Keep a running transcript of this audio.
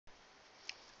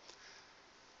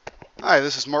Hi,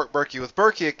 this is Mark Berkey with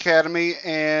Berkey Academy,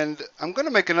 and I'm going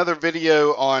to make another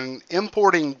video on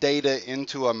importing data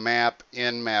into a map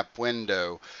in Map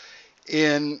Window.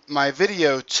 In my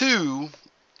video 2,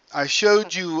 I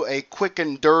showed you a quick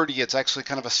and dirty, it's actually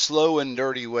kind of a slow and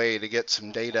dirty way to get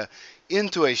some data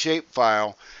into a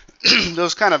shapefile.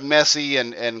 Those kind of messy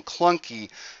and clunky.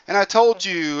 And I told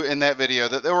you in that video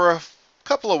that there were a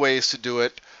couple of ways to do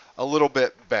it a little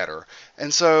bit better.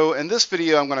 And so in this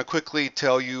video, I'm going to quickly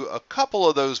tell you a couple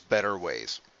of those better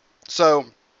ways. So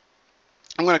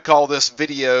I'm going to call this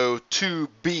video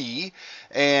 2B,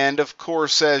 and of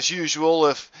course, as usual,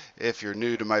 if you're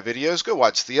new to my videos, go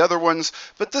watch the other ones,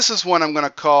 but this is one I'm going to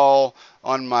call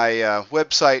on my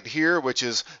website here, which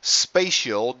is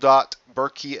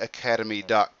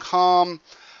spatial.berkeyacademy.com.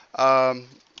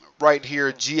 Right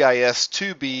here, GIS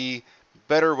 2B,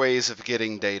 better ways of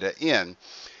getting data in.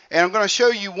 And I'm going to show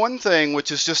you one thing,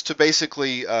 which is just to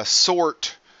basically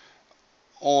sort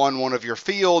on one of your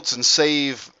fields and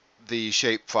save the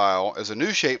shapefile as a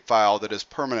new shapefile that is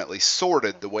permanently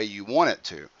sorted the way you want it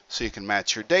to, so you can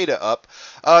match your data up.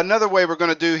 Another way we're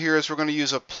going to do here is we're going to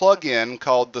use a plugin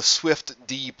called the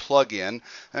SwiftD plugin.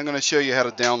 I'm going to show you how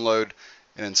to download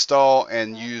and install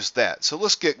and use that. So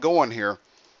let's get going here.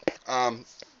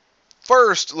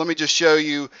 First, let me just show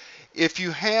you, if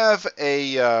you have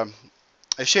a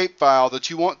shapefile that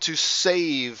you want to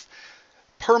save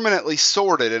permanently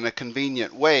sorted in a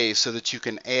convenient way so that you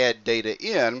can add data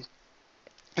in,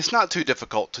 it's not too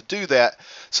difficult to do that.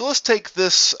 So let's take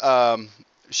this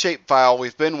shapefile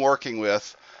we've been working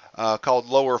with called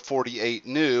lower 48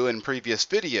 new in previous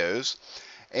videos,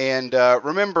 and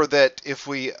remember that if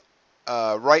we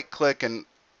right click and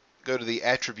go to the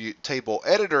attribute table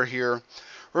editor here,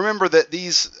 remember that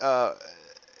these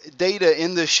data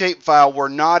in the shapefile were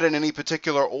not in any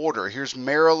particular order. Here's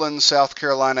Maryland, South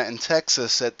Carolina, and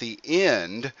Texas at the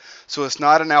end, so it's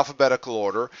not in alphabetical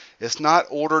order. It's not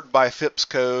ordered by FIPS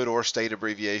code or state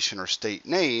abbreviation or state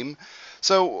name.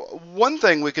 So one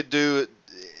thing we could do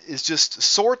is just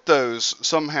sort those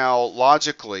somehow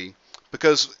logically,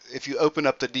 because if you open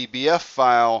up the DBF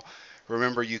file,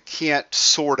 remember you can't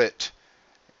sort it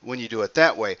when you do it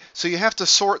that way. So you have to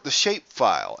sort the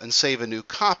shapefile and save a new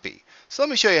copy. So let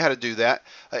me show you how to do that.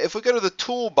 If we go to the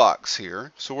toolbox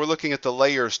here, so we're looking at the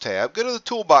layers tab, go to the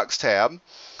toolbox tab,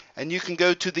 and you can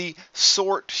go to the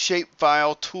sort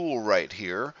shapefile tool right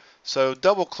here. So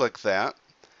double click that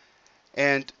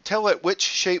and tell it which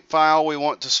shapefile we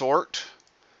want to sort.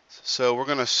 So we're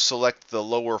going to select the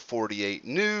lower 48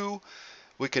 new.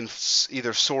 We can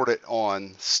either sort it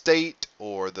on state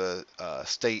or the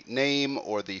state name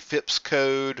or the FIPS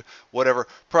code, whatever.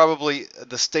 Probably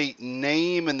the state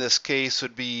name in this case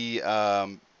would be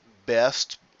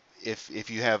best if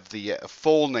you have the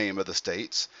full name of the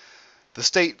states. The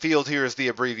state field here is the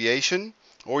abbreviation,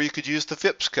 or you could use the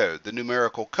FIPS code, the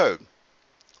numerical code.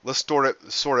 Let's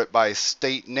sort it by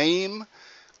state name,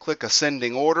 click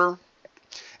ascending order.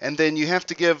 And then you have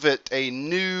to give it a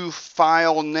new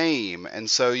file name, and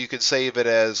so you could save it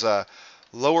as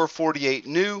lower 48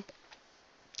 new.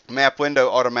 Map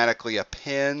Window automatically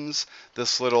appends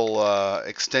this little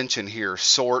extension here,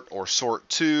 sort or sort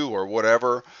to or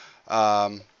whatever.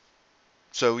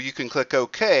 So you can click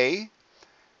OK,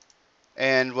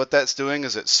 and what that's doing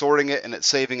is it's sorting it and it's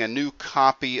saving a new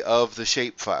copy of the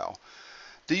shapefile.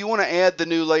 Do you want to add the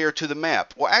new layer to the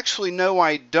map? Well, actually, no,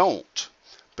 I don't,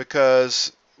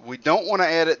 because we don't want to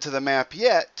add it to the map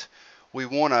yet. We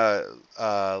want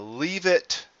to leave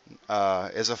it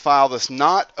as a file that's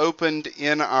not opened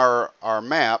in our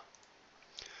map,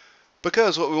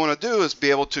 because what we want to do is be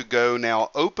able to go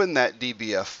now open that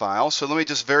DBF file. So let me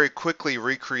just very quickly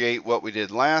recreate what we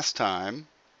did last time.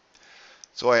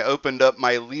 So I opened up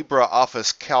my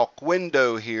LibreOffice Calc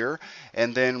window here,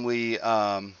 and then we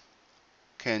can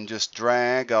just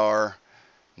drag our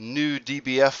new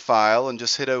DBF file and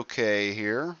just hit OK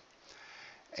here.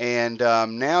 And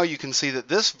now you can see that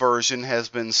this version has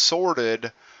been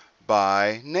sorted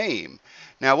by name.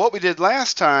 Now what we did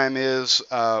last time is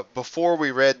before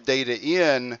we read data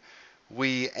in,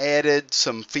 we added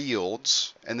some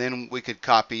fields, and then we could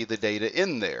copy the data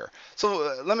in there.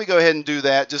 So let me go ahead and do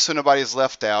that just so nobody's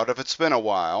left out if it's been a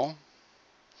while.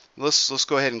 Let's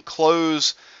go ahead and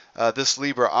close this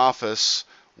LibreOffice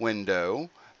window.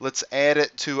 Let's add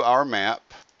it to our map.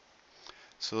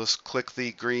 So let's click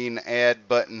the green add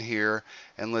button here,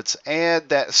 and let's add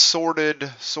that sorted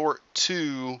sort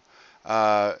to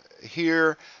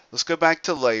here. Let's go back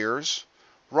to layers,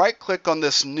 right click on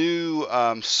this new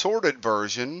sorted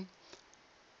version,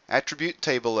 attribute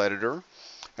table editor,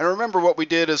 and remember what we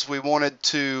did is we wanted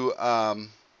to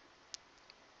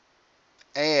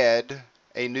add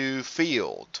a new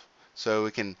field. So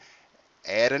we can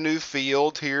add a new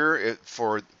field here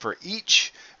for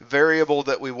each variable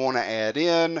that we want to add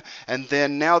in, and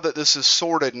then now that this is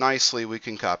sorted nicely, we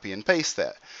can copy and paste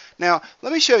that. Now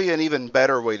let me show you an even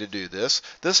better way to do this.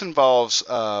 This involves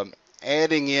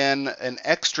adding in an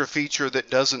extra feature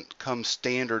that doesn't come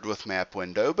standard with Map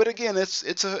Window, but again,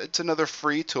 it's another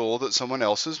free tool that someone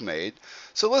else has made.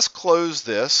 So let's close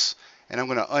this, and I'm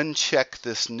going to uncheck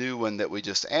this new one that we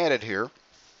just added here.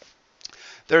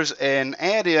 There's an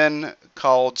add-in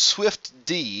called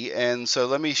SwiftD, and so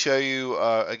let me show you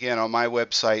again on my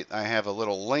website. I have a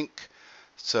little link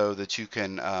so that you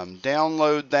can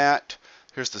download that.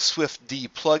 Here's the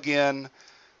SwiftD plugin.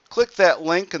 Click that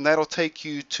link and that'll take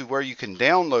you to where you can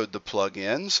download the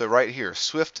plugin. So right here,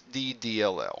 SwiftD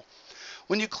DLL.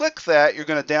 When you click that, you're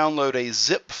going to download a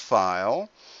zip file,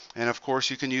 and of course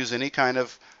you can use any kind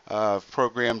of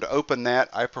program to open that.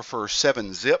 I prefer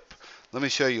 7-zip. Let me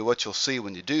show you what you'll see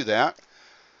when you do that.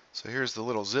 So here's the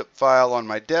little zip file on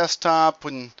my desktop.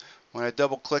 When I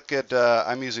double click it,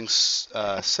 I'm using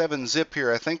 7-zip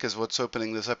here, I think is what's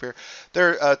opening this up here.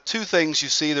 There are two things you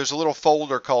see. There's a little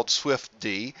folder called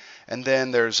SwiftD, and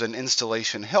then there's an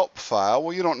installation help file.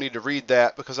 Well, you don't need to read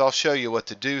that because I'll show you what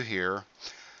to do here.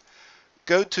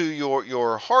 Go to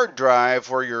your hard drive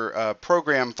where your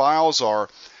program files are.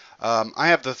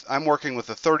 I'm working with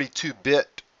a 32-bit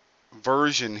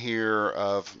version here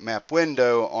of Map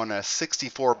Window on a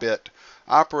 64-bit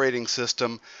operating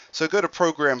system. So go to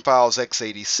Program Files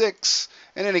x86.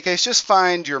 In any case, just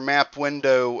find your Map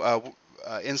Window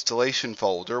installation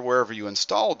folder wherever you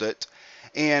installed it,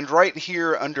 and right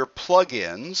here under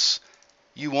Plugins,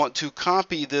 you want to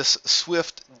copy this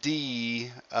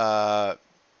SwiftD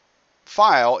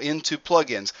file into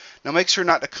Plugins. Now make sure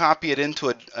not to copy it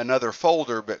into another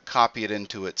folder, but copy it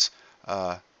into its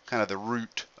kind of the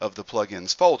root of the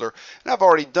plugins folder. And I've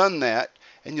already done that,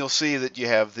 and you'll see that you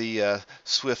have the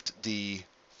SwiftD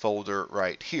folder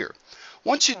right here.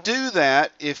 Once you do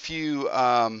that, if you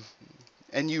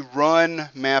and you run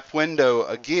Map Window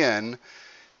again,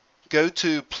 go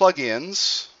to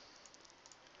Plugins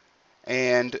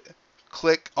and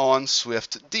click on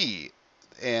SwiftD,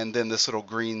 and then this little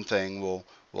green thing will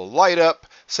light up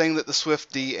saying that the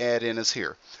SwiftD add-in is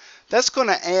here. That's going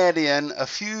to add in a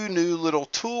few new little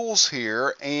tools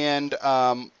here, and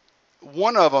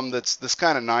one of them that's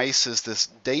kind of nice is this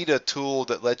data tool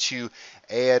that lets you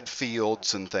add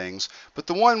fields and things. But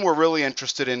the one we're really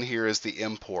interested in here is the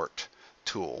import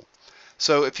tool.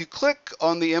 So if you click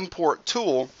on the import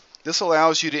tool, this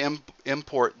allows you to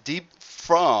import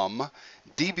from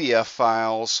DBF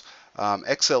files,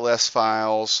 XLS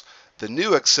files, the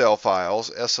new Excel files,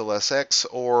 SLSX,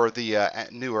 or the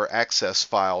newer Access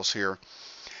files here.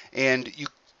 And you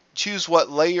choose what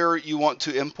layer you want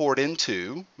to import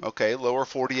into. Okay, lower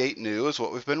 48 new is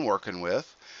what we've been working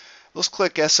with. Let's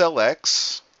click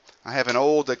SLX. I have an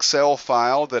old Excel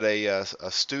file that a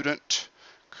student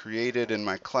created in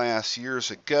my class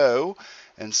years ago,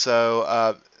 and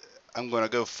so I'm going to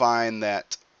go find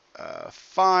that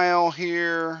file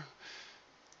here.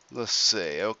 Let's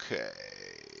see, okay.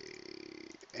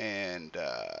 And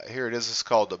here it is. It's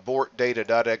called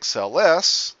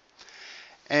abortdata.xls.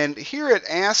 And here it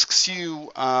asks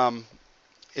you,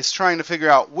 it's trying to figure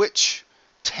out which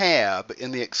tab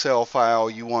in the Excel file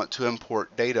you want to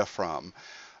import data from.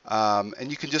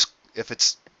 And you can just, if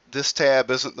this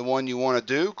tab isn't the one you want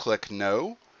to do, click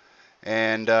No.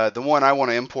 And the one I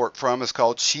want to import from is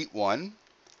called Sheet 1.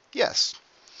 Yes.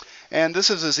 And this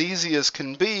is as easy as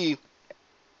can be.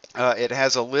 It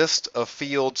has a list of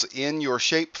fields in your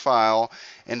shapefile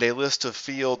and a list of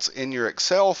fields in your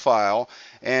Excel file,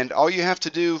 and all you have to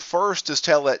do first is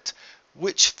tell it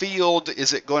which field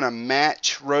is it going to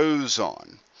match rows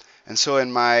on. And so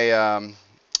in my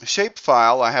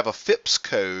shapefile I have a FIPS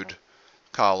code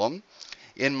column.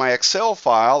 In my Excel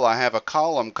file I have a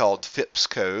column called FIPS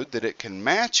code that it can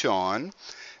match on,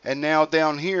 and now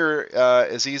down here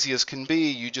as easy as can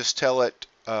be, you just tell it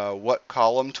what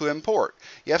column to import.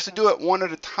 You have to do it one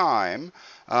at a time,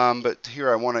 but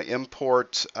here I want to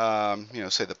import,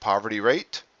 say the poverty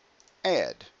rate,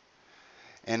 add.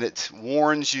 And it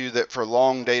warns you that for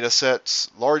long data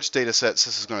sets, large data sets,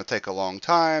 this is going to take a long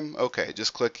time. Okay,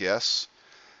 just click yes,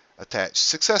 attach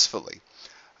successfully.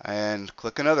 And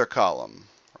click another column,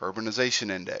 urbanization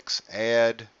index,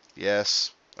 add,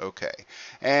 yes, okay.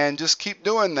 And just keep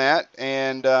doing that,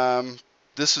 and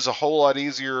this is a whole lot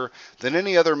easier than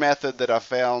any other method that I've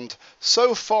found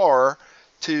so far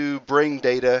to bring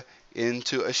data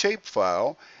into a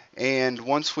shapefile. And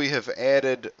once we have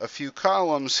added a few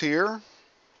columns here,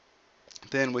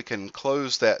 then we can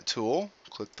close that tool.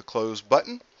 Click the close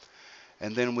button,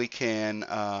 and then we can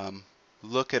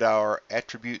look at our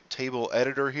attribute table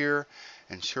editor here,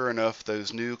 and sure enough,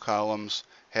 those new columns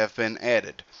have been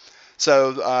added.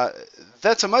 So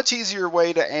that's a much easier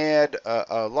way to add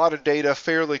a lot of data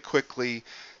fairly quickly.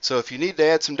 So if you need to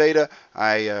add some data,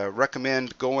 I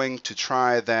recommend going to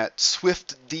try that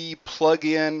SwiftD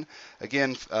plugin.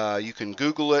 Again, you can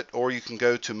Google it, or you can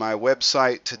go to my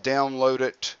website to download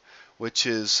it, which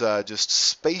is just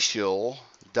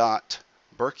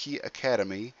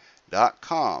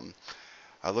spatial.berkeyacademy.com.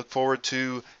 I look forward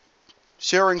to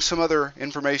sharing some other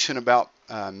information about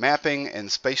mapping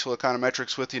and spatial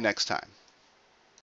econometrics with you next time.